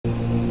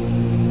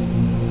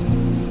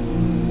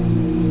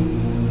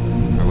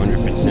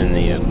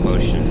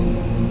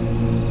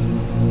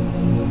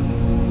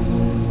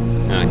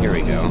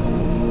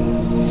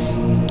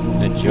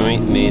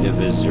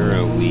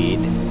0 weed,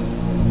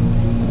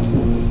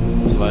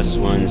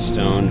 +1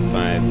 stone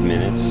 5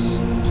 minutes,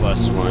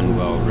 +1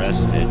 well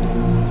rested,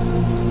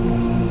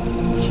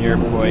 cure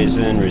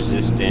poison,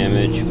 resist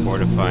damage,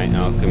 fortify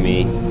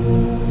alchemy.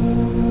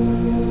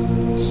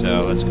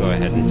 So let's go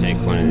ahead and take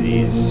one of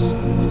these.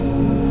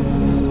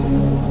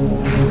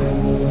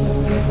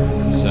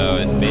 So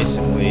it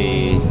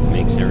basically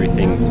makes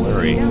everything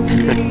blurry.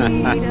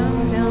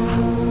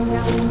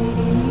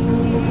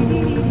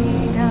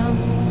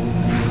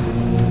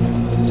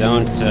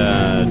 Don't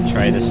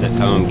try this at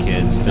home,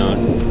 kids.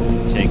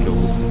 Don't take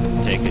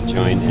a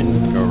joint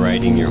and go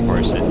riding your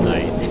horse at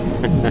night.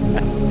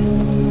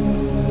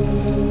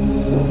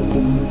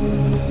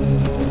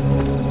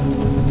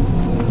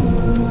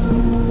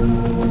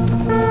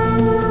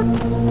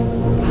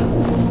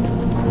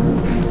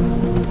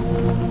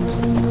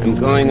 I'm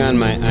going on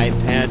my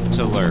iPad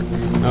to lurk.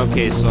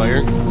 Okay,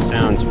 Sawyer,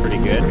 sounds pretty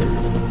good.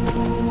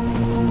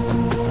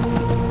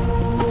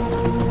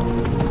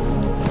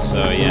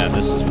 So yeah,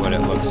 this is what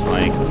it looks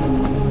like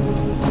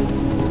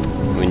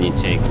when you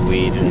take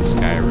weed in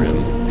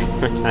Skyrim.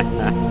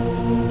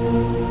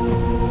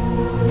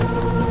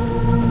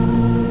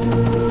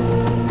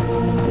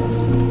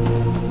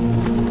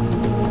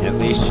 At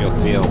least you'll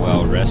feel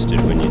well rested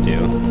when you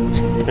do.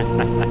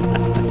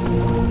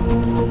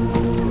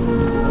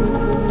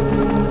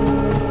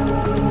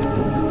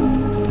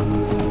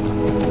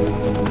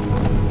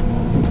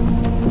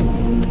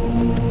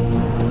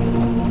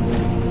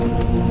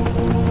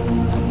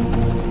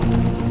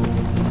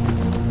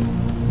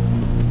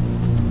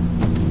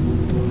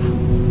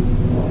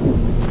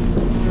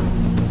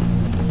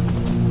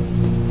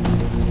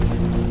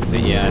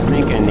 Yeah, I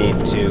think I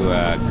need to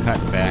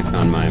cut back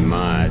on my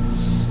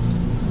mods.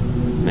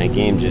 My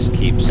game just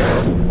keeps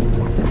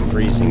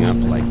freezing up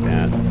like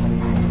that.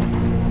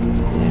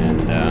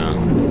 And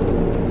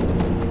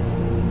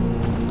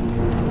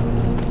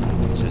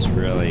it's just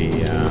really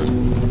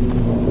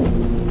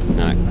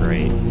not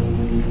great.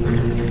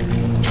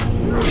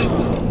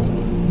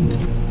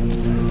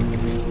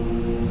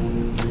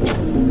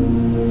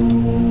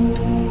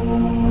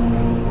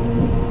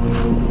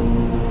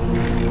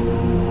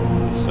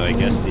 I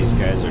guess these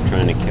guys are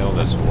trying to kill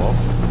this wolf.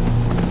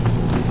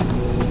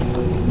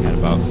 Got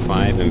about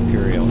 5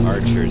 Imperial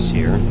archers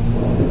here.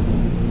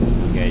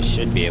 You guys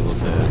should be able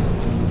to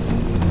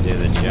do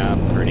the job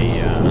pretty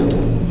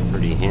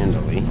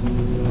handily.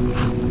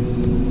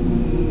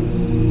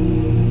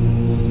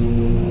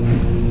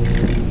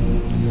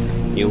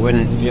 You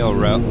wouldn't feel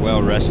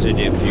well rested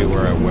if you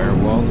were a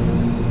werewolf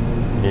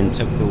and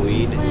took the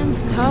weed. This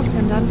land's tough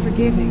and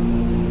unforgiving.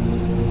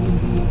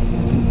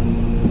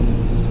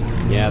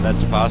 Yeah,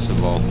 that's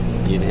possible.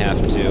 You'd have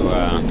to,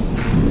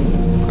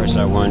 of course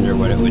I wonder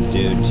what it would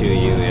do to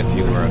you if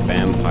you were a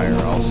vampire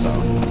also.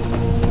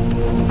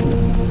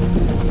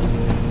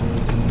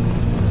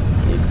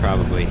 You'd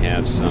probably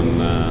have some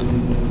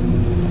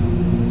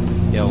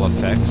ill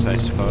effects, I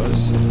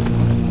suppose.